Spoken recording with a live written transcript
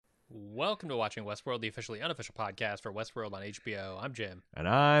Welcome to Watching Westworld, the officially unofficial podcast for Westworld on HBO. I'm Jim. And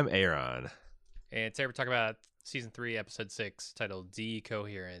I'm Aaron. And today we're talking about Season 3, Episode 6, titled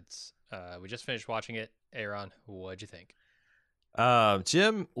Decoherence. We just finished watching it. Aaron, what'd you think?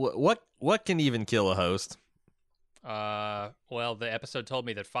 Jim, what can even kill a host? Well, the episode told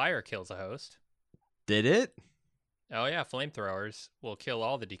me that fire kills a host. Did it? Oh yeah, flamethrowers will kill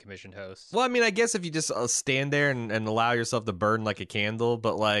all the decommissioned hosts. Well, I mean, I guess if you just stand there and allow yourself to burn like a candle,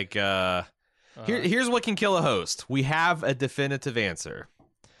 but like, here's what can kill a host. We have a definitive answer.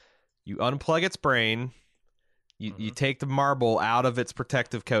 You unplug its brain, you take the marble out of its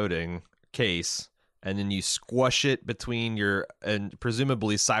protective coating case, and then you squash it between your and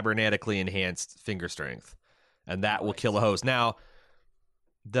presumably cybernetically enhanced finger strength, and that will kill a host. Now,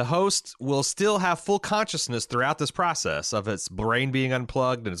 the host will still have full consciousness throughout this process of its brain being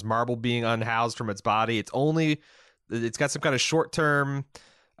unplugged and its marble being unhoused from its body. It's got some kind of short-term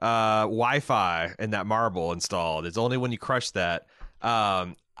Wi-Fi in that marble installed. It's only when you crush that.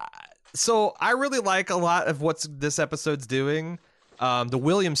 So I really like a lot of what this episode's doing. The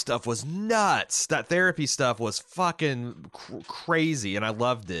William stuff was nuts. That therapy stuff was fucking crazy, and I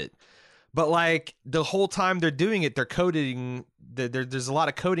loved it. But like the whole time they're doing it, they're coding. There's a lot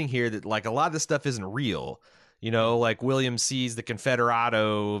of coding here that like a lot of this stuff isn't real. You know, like William sees the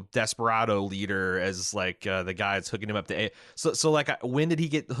Confederado Desperado leader as like the guy that's hooking him up to So like when did he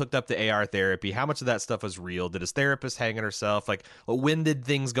get hooked up to AR therapy? How much of that stuff was real? Did his therapist hang on herself? Like when did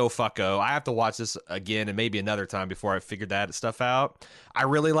things go fucko? I have to watch this again and maybe another time before I figured that stuff out. I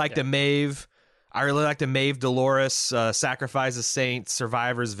really like the Maeve. I really like the Maeve Dolores sacrifice a saint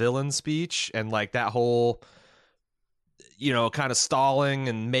survivors villain speech, and like that whole, you know, kind of stalling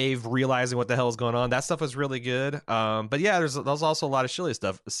and Maeve realizing what the hell is going on. That stuff was really good. But yeah, there's also a lot of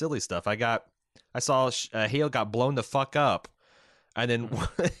silly stuff. I saw Hale got blown the fuck up, and then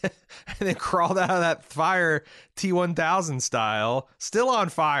and then crawled out of that fire T-1000 style, still on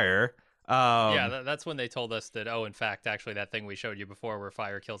fire. That's when they told us that. Oh, in fact, actually, that thing we showed you before, where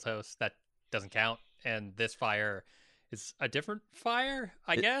fire kills hosts, that doesn't count, and this fire is a different fire.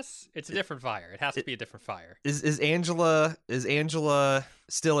 I guess it's a different fire. It has to be a different fire. Is Angela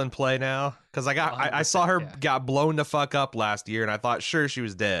still in play now? Because I saw her got blown the fuck up last year, and I thought sure she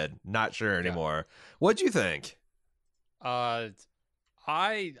was dead. Not sure anymore. What'd you think? I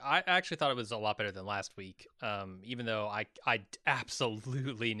actually thought it was a lot better than last week. Even though I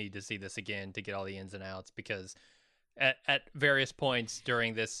absolutely need to see this again to get all the ins and outs, because at various points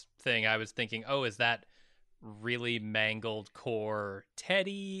during this thing, I was thinking, oh, is that really mangled core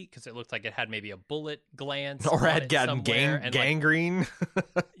Teddy? Because it looked like it had maybe a bullet gland, or had gotten gangrene.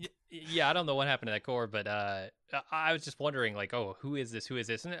 Yeah, I don't know what happened to that core, but I was just wondering, like, oh, who is this?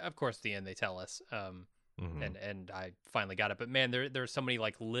 And of course, at the end they tell us, and I finally got it. But man, there's so many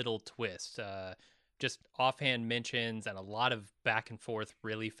like little twists, just offhand mentions, and a lot of back and forth,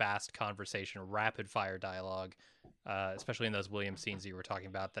 really fast conversation, rapid fire dialogue, especially in those William scenes that you were talking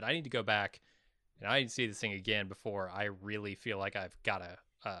about, that I need to go back and I need to see this thing again before I really feel like I've got a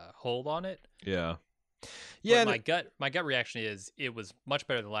hold on it. Yeah. But my gut reaction is it was much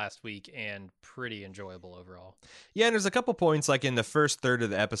better than last week and pretty enjoyable overall. Yeah, and there's a couple points like in the first third of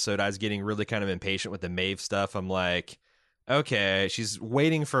the episode I was getting really kind of impatient with the Maeve stuff. I'm like, okay, she's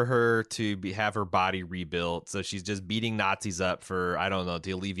waiting for her to have her body rebuilt, so she's just beating Nazis up for, I don't know,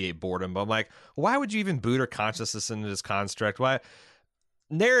 to alleviate boredom. But I'm like, why would you even boot her consciousness into this construct? Why?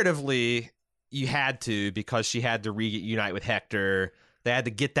 Narratively, you had to, because she had to reunite with Hector. They had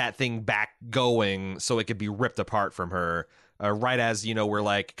to get that thing back going so it could be ripped apart from her. Right as, you know, we're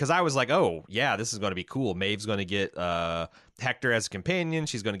like, because I was like, oh, yeah, this is going to be cool. Maeve's going to get Hector as a companion.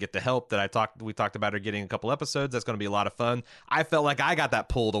 She's going to get the help that we talked about her getting a couple episodes. That's going to be a lot of fun. I felt like I got that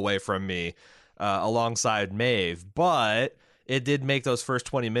pulled away from me alongside Maeve, but it did make those first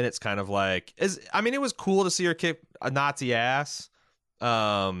 20 minutes kind of like, it was cool to see her kick a Nazi ass.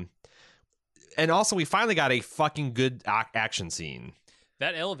 And also, we finally got a fucking good action scene.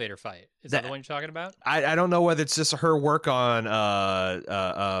 That elevator fight, is that the one you're talking about? I don't know whether it's just her work on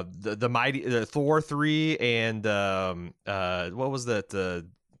the mighty Thor 3 and what was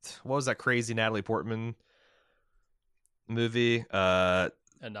that crazy Natalie Portman movie?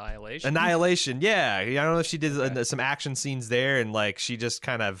 Annihilation. Yeah, I don't know if she did some action scenes there, and like she just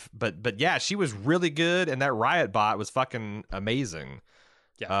kind of, but yeah, she was really good, and that riot bot was fucking amazing.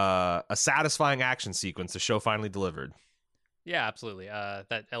 Yeah, a satisfying action sequence the show finally delivered. Yeah, absolutely.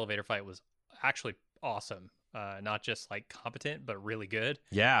 That elevator fight was actually awesome. Not just like competent, but really good.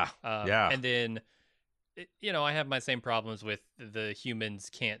 Yeah. And then, I have my same problems with the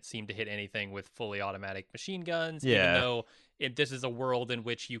humans can't seem to hit anything with fully automatic machine guns. Yeah. Even though this is a world in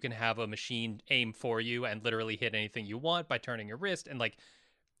which you can have a machine aim for you and literally hit anything you want by turning your wrist. And like,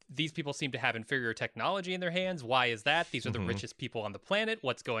 these people seem to have inferior technology in their hands. Why is that? These are the richest people on the planet.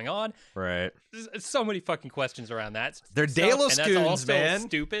 What's going on? Right. There's so many fucking questions around that They're stuff, Delos and that's all goons, still man.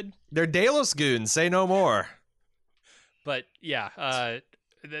 stupid. They're Delos goons. Say no more. But yeah,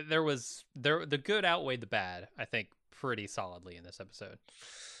 the good outweighed the bad, I think, pretty solidly in this episode.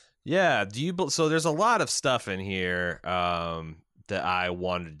 Yeah. So there's a lot of stuff in here that I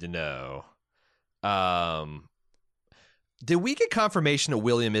wanted to know. Did we get confirmation that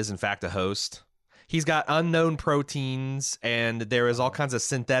William is in fact a host? He's got unknown proteins, and there is all kinds of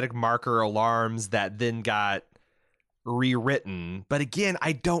synthetic marker alarms that then got rewritten. But again,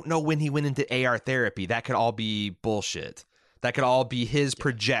 I don't know when he went into AR therapy. That could all be bullshit. That could all be his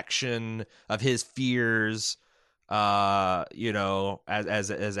projection of his fears. As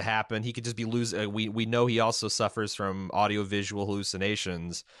it happened, he could just be losing. We know he also suffers from audiovisual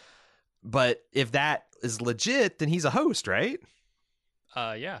hallucinations. But if that is legit, then he's a host, right?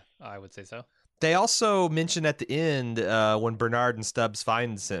 Yeah, I would say so. They also mentioned at the end when Bernard and Stubbs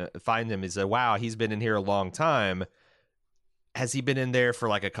find him, is wow, he's been in here a long time. Has he been in there for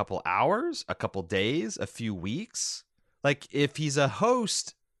like a couple hours, a couple days, a few weeks? Like, if he's a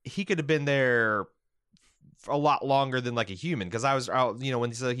host, he could have been there for a lot longer than like a human. Because I was, when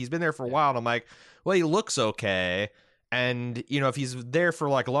he said he's been there for a while, and I'm like, well, he looks okay. And, if he's there for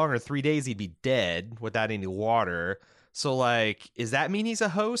like longer than 3 days, he'd be dead without any water. So, like, does that mean he's a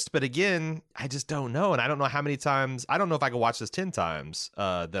host? But again, I just don't know. And I don't know how many times. I don't know if I could watch this 10 times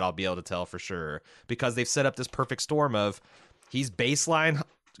that I'll be able to tell for sure. Because they've set up this perfect storm of he's baseline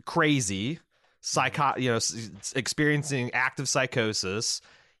crazy, experiencing active psychosis.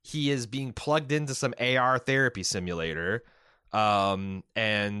 He is being plugged into some AR therapy simulator. And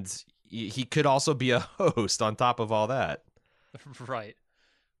he could also be a host on top of all that. Right.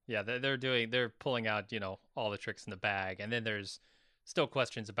 Yeah, they're pulling out, all the tricks in the bag. And then there's still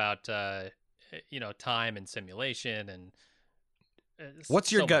questions about, time and simulation. And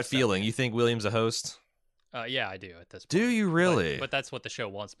what's your gut feeling? You think William's a host? Yeah, I do at this point. Do you really? But that's what the show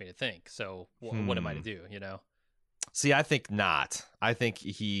wants me to think. So what am I to do, See, I think not. I think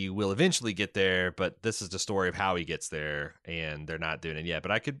he will eventually get there, but this is the story of how he gets there, and they're not doing it yet.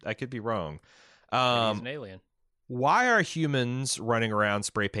 But I could be wrong. He's an alien. Why are humans running around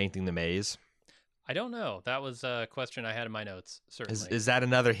spray painting the maze? I don't know. That was a question I had in my notes. Certainly, is that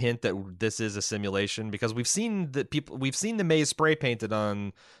another hint that this is a simulation? Because we've seen the maze spray painted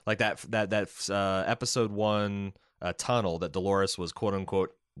on like that episode 1 tunnel that Dolores was quote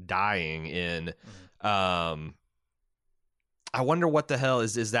unquote dying in. Mm-hmm. I wonder what the hell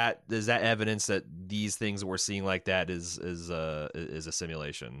is that evidence that these things that we're seeing like that is a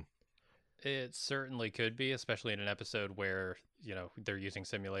simulation? It certainly could be, especially in an episode where, they're using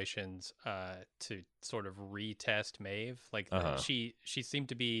simulations to sort of retest Maeve. Like she seemed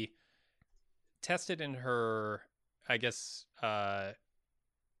to be tested in her, I guess, I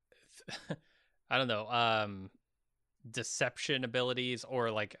don't know, deception abilities,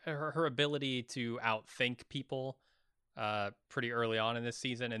 or like her ability to outthink people pretty early on in this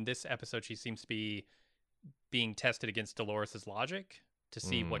season. In this episode, she seems to be being tested against Dolores's logic to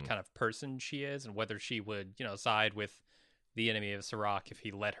see what kind of person she is and whether she would, side with the enemy of Serac if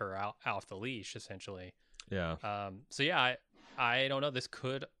he let her out off the leash, essentially. Yeah. So yeah, I don't know. This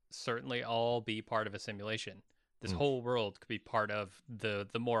could certainly all be part of a simulation. This whole world could be part of the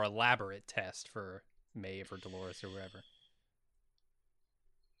more elaborate test for Maeve or Dolores or whatever.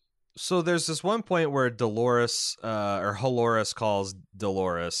 So there's this one point where Dolores or Dolores calls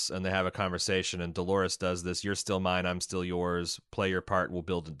Dolores, and they have a conversation, and Dolores does this: "You're still mine, I'm still yours. Play your part. We'll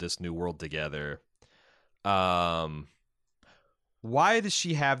build this new world together." Why does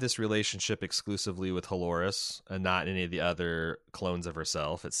she have this relationship exclusively with Dolores and not any of the other clones of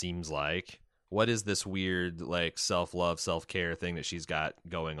herself? It seems like. What is this weird like self-love, self-care thing that she's got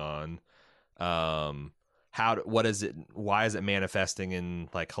going on? What is it? Why is it manifesting in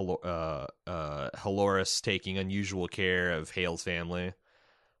like Dolores taking unusual care of Hale's family?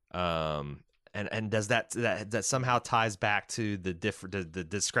 And does that somehow ties back to the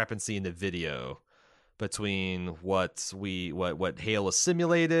discrepancy in the video between what Hale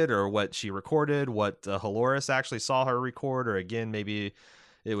assimilated or what she recorded, what Dolores actually saw her record, or again maybe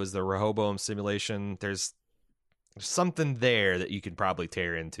it was the Rehoboam simulation. There's something there that you could probably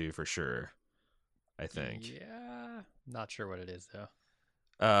tear into for sure. I think. Yeah, not sure what it is though.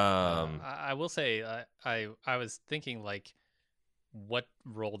 I will say I was thinking like, what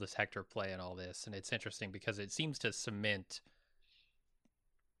role does Hector play in all this? And it's interesting because it seems to cement,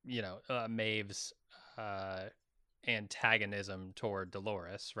 Maeve's antagonism toward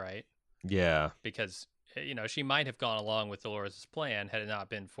Dolores, right? Yeah. Because she might have gone along with Dolores' plan had it not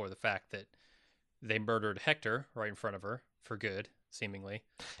been for the fact that they murdered Hector right in front of her for good, seemingly.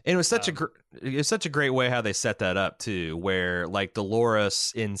 And it was such a great way how they set that up too, where like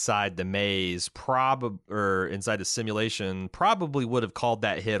Dolores inside the maze, or inside the simulation, probably would have called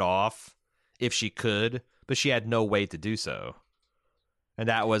that hit off if she could, but she had no way to do so. And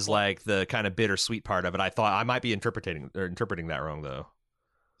that was like the kind of bittersweet part of it. I thought I might be interpreting that wrong though.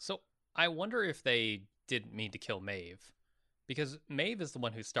 So I wonder if they didn't mean to kill Maeve, because Maeve is the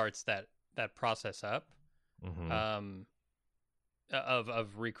one who starts that process up. Mm-hmm.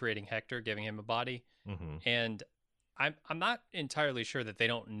 Of recreating Hector, giving him a body, and I'm not entirely sure that they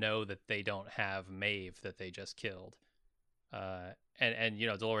don't know that they don't have Maeve that they just killed, and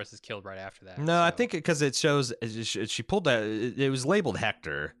Dolores is killed right after that. No, so. I think because it shows she pulled that it was labeled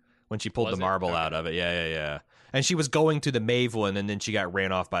Hector when she pulled the marble out of it. Yeah. And she was going to the Maeve one, and then she got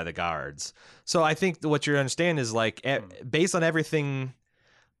ran off by the guards. So I think what you understand is like based on everything.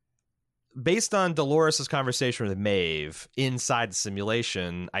 Based on Dolores' conversation with Maeve inside the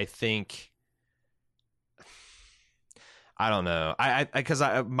simulation, I think I don't know. Because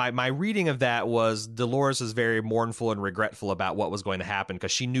my reading of that was Dolores is very mournful and regretful about what was going to happen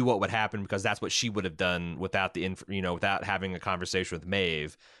because she knew what would happen because that's what she would have done without without having a conversation with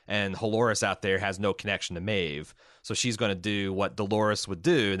Maeve. And Dolores out there has no connection to Maeve, so she's going to do what Dolores would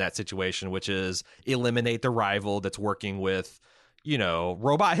do in that situation, which is eliminate the rival that's working with.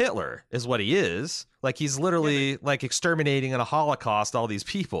 Robot Hitler is what he is. Like he's literally like exterminating in a Holocaust all these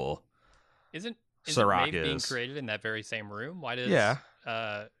people. Isn't Serac Maeve being created in that very same room? Why does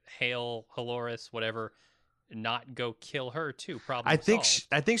Hale, Dolores, whatever, not go kill her too? Problem solved.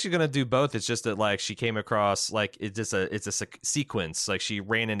 I think she's gonna do both. It's just that like she came across like it's a sequence. Like she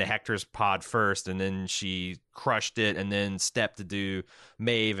ran into Hector's pod first, and then she crushed it, and then stepped to do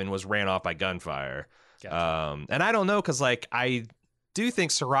Maeve and was ran off by gunfire. Gotcha. And I don't know because like I do think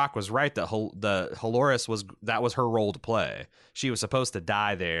Serac was right that Dolores was her role to play. She was supposed to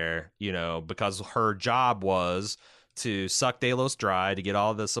die there, because her job was to suck Delos dry to get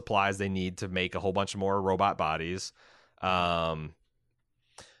all the supplies they need to make a whole bunch of more robot bodies. But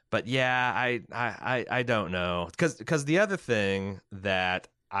yeah, I don't know because the other thing that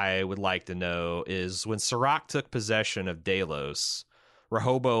I would like to know is when Serac took possession of Delos,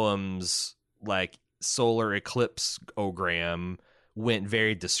 Rehoboam's like solar eclipse ogram went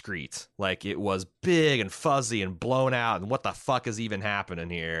very discreet. Like it was big and fuzzy and blown out and what the fuck is even happening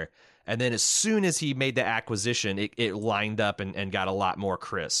here? And then as soon as he made the acquisition, it lined up and got a lot more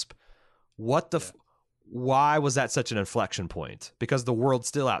crisp. Why was that such an inflection point? Because the world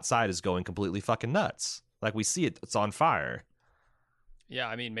still outside is going completely fucking nuts. Like we see it's on fire. Yeah,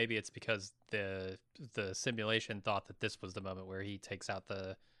 I mean maybe it's because the simulation thought that this was the moment where he takes out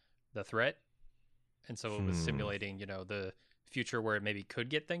the threat. And so it was simulating, the future where it maybe could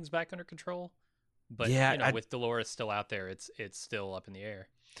get things back under control. But, with Dolores still out there, it's still up in the air.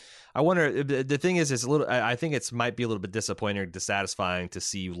 I wonder, the thing is, I think it might be a little bit disappointing or dissatisfying to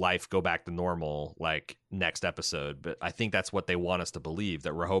see life go back to normal, like, next episode. But I think that's what they want us to believe,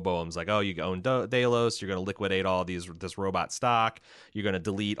 that Rehoboam's like, oh, you own Delos, you're going to liquidate all this robot stock, you're going to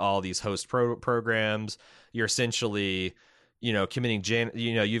delete all these host programs, you're essentially... committing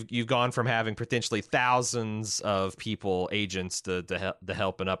you've gone from having potentially thousands of people, agents to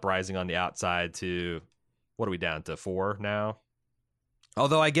help an uprising on the outside to what are we down to 4 now?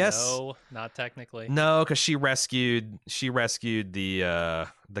 Although I guess no, not technically. No, because she rescued the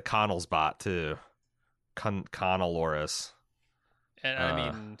Connell's bot too, Connellorus. And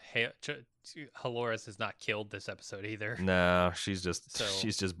I mean, Dolores is not killed this episode either. No, she's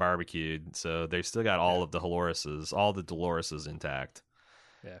just barbecued. So they've still got all of the Doloreses intact.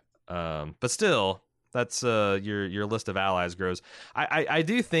 Yeah. But still, that's your list of allies grows. I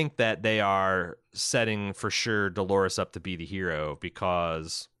do think that they are setting for sure Dolores up to be the hero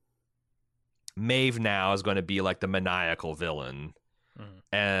because Maeve now is going to be like the maniacal villain,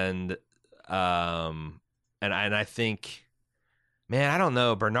 and I think. Man, I don't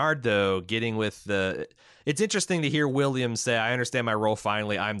know. Bernard, though, getting with the... It's interesting to hear Williams say, I understand my role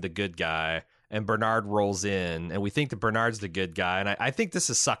finally, I'm the good guy. And Bernard rolls in, and we think that Bernard's the good guy. And I think this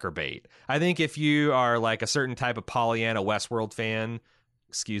is sucker bait. I think if you are like a certain type of Pollyanna Westworld fan,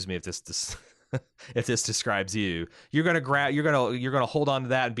 excuse me if this if this describes you, you're gonna hold on to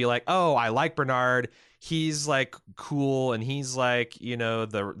that and be like, oh, I like Bernard. he's like cool, and he's like, you know,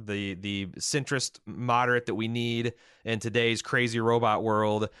 the centrist moderate that we need in today's crazy robot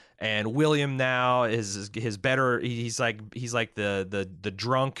world. And William now is his better. He's like the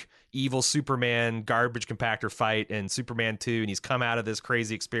drunk evil Superman garbage compactor fight in Superman 2, and he's come out of this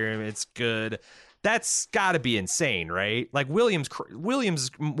crazy experiment. It's good. That's got to be insane, right? Like Williams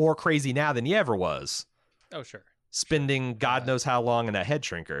more crazy now than he ever was. Oh, sure. Spending God knows how long in that head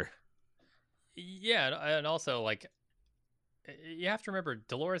shrinker. Yeah, and also, like, you have to remember,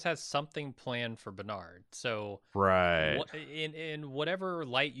 Dolores has something planned for Bernard. So, right, in whatever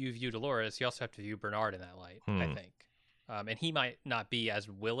light you view Dolores, you also have to view Bernard in that light, I think. And he might not be as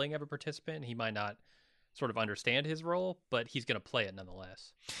willing of a participant. He might not sort of understand his role, but he's going to play it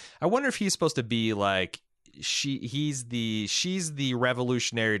nonetheless. I wonder if he's supposed to be like she's the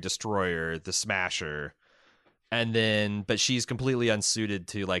revolutionary destroyer, the smasher, and then but she's completely unsuited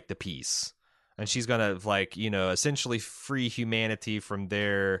to like the peace, and she's gonna like, you know, essentially free humanity from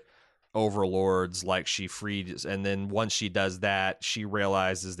their overlords like she freed. And then once she does that, she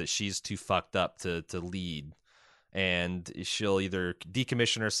realizes that she's too fucked up to lead, and she'll either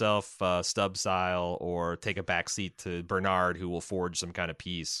decommission herself stub style or take a backseat to Bernard, who will forge some kind of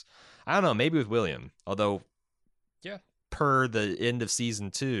peace. I don't know, maybe with William, although yeah, per the end of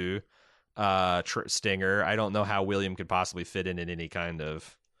season 2 Stinger, I don't know how William could possibly fit in any kind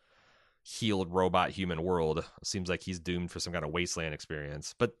of healed robot human world. It seems like he's doomed for some kind of wasteland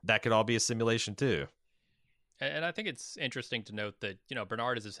experience, but that could all be a simulation too. And I think it's interesting to note that, you know,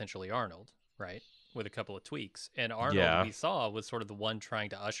 Bernard is essentially Arnold, right? With a couple of tweaks. And Arnold, we saw, was sort of the one trying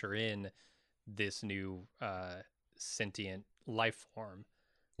to usher in this new sentient life form.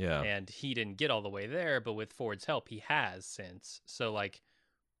 Yeah. And he didn't get all the way there, but with Ford's help, he has since. So, like,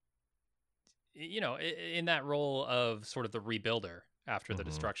 you know, in that role of sort of the rebuilder after the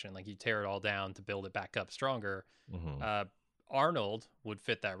destruction, like you tear it all down to build it back up stronger, Arnold would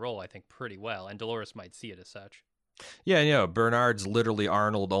fit that role, I think, pretty well. And Dolores might see it as such. Yeah, you know, Bernard's literally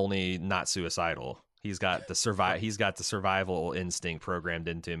Arnold, only not suicidal. He's got the He's got the survival instinct programmed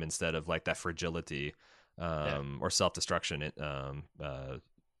into him instead of like that fragility or self-destruction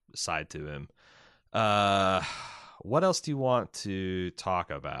side to him. What else do you want to talk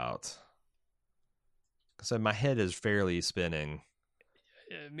about? So my head is fairly spinning.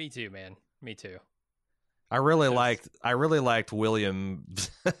 Me too, man. Me too. I really liked William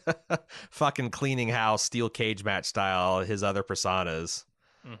fucking cleaning house, steel cage match style, his other personas.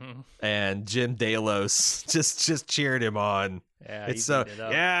 And Jim Delos just cheered him on. Yeah, it's so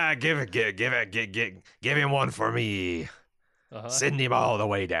yeah, give him one for me. Send him all the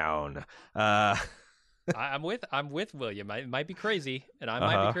way down. I'm with William. It might be crazy, and I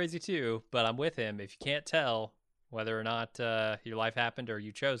might be crazy too, but I'm with him. If you can't tell whether or not your life happened or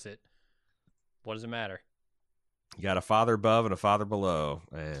you chose it, what does it matter? You got a father above and a father below,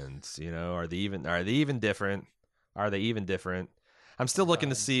 and you know, are they even different? Are they even different? I'm still looking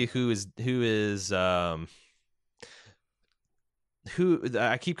to see who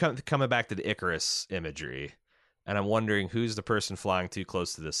I keep coming back to the Icarus imagery, and I'm wondering who's the person flying too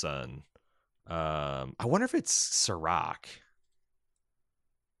close to the sun. I wonder if it's Serac.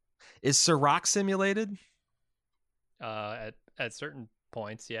 Is Serac simulated? At certain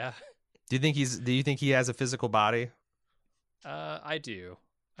points, yeah. Do you think he has a physical body? I do.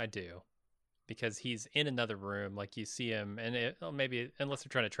 Because he's in another room, like you see him, and maybe, unless they're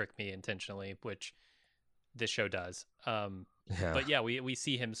trying to trick me intentionally, which this show does. But yeah, we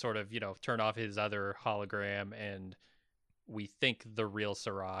see him sort of, you know, turn off his other hologram, and we think the real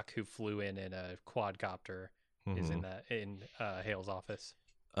Serac, who flew in a quadcopter, is in Hale's office.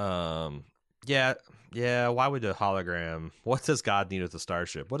 Yeah. Why would a hologram? What does God need with a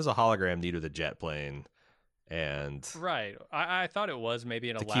starship? What does a hologram need with a jet plane? And right, I thought it was maybe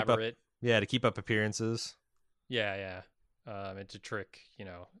an elaborate. To keep up appearances. Yeah. And to trick, you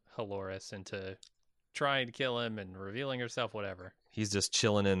know, Dolores into trying to kill him and revealing herself, whatever. He's just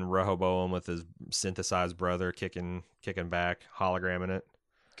chilling in Rehoboam with his synthesized brother, kicking back, hologramming it.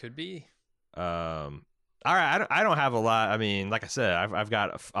 Could be. All right, I don't have a lot. I mean, like I said, I've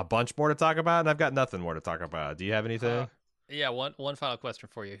got a bunch more to talk about, and I've got nothing more to talk about. Do you have anything? Yeah, one final question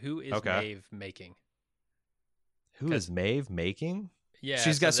for you. Who is Maeve making? Who is Maeve making? Yeah,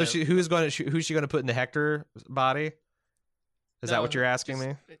 who's she going to put in the Hector body? Is that what you're asking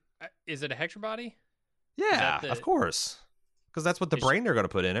me? Is it a Hector body? Yeah, of course. Because that's what the brain they're going to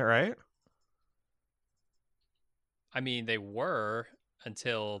put in it, right? I mean, they were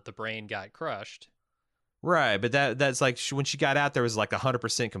until the brain got crushed. Right, but that's like when she got out, there was like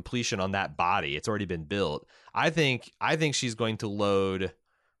 100% completion on that body. It's already been built. I think she's going to load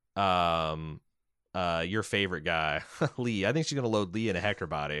your favorite guy, Lee. I think she's gonna load Lee in a Hector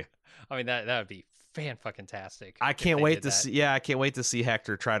body. I mean, that would be fan-fucking-tastic. I can't wait to see. Yeah, I can't wait to see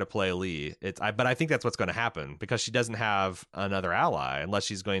Hector try to play Lee. But I think that's what's going to happen because she doesn't have another ally unless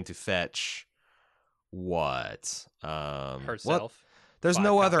she's going to fetch what herself. What? There's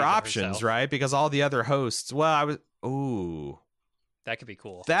no other options, right? Because all the other hosts. Well, ooh, that could be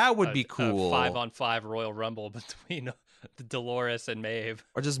cool. That would be cool. A 5-on-5 Royal Rumble between Dolores and Maeve,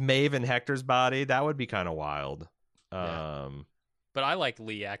 or just Maeve and Hector's body. That would be kind of wild. Yeah. But I like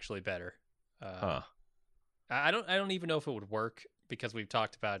Lee actually better. I don't even know if it would work because we've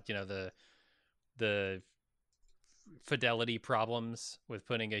talked about the fidelity problems with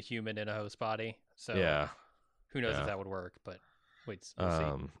putting a human in a host body. So yeah, who knows if that would work? But we'll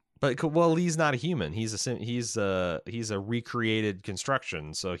see. But Lee's not a human. He's a recreated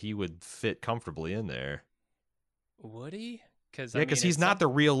construction, so he would fit comfortably in there. Would he? Because he's not the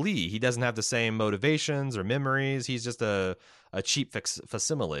real Lee. He doesn't have the same motivations or memories. He's just a cheap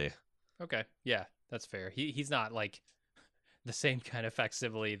facsimile. Okay, yeah, that's fair. He's not like the same kind of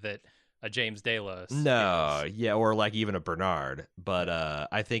facsimile that a James Delos. No, yeah, or like even a Bernard. But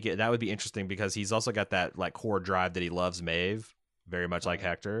I think that would be interesting because he's also got that like core drive that he loves Maeve very much like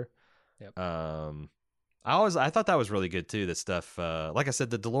Hector. Yep. I thought that was really good too. That stuff, like I said,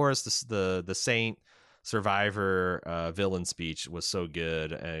 the Dolores, the Saint survivor villain speech was so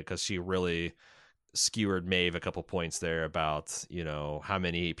good because she really skewered Maeve a couple points there about how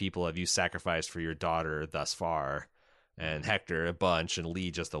many people have you sacrificed for your daughter thus far, and Hector a bunch and Lee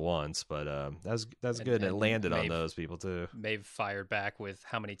just the once, but that's good and it landed on those people too. Maeve fired back with,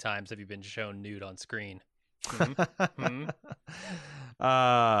 how many times have you been shown nude on screen? Mm-hmm.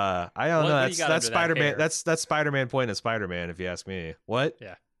 I don't know. That's Spider-Man. That's Spider-Man point of Spider-Man, if you ask me. What?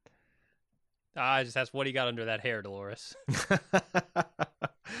 Yeah. I just asked, what do you got under that hair, Dolores?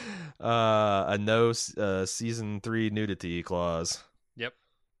 A no season 3 nudity clause. Yep.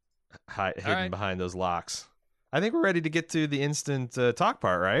 Hidden behind those locks. I think we're ready to get to the instant talk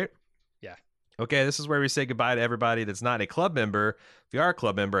part, right? Yeah. Okay, this is where we say goodbye to everybody that's not a club member. If you are a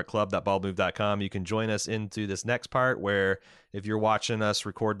club member at club.baldmove.com, you can join us into this next part where if you're watching us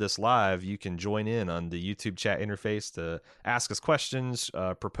record this live, you can join in on the YouTube chat interface to ask us questions,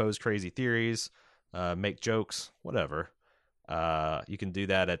 propose crazy theories, make jokes, whatever. You can do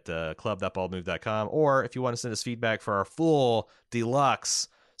that at club.baldmove.com. Or if you want to send us feedback for our full deluxe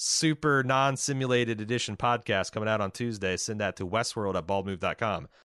super non-simulated edition podcast coming out on Tuesday, send that to Westworld at baldmove.com.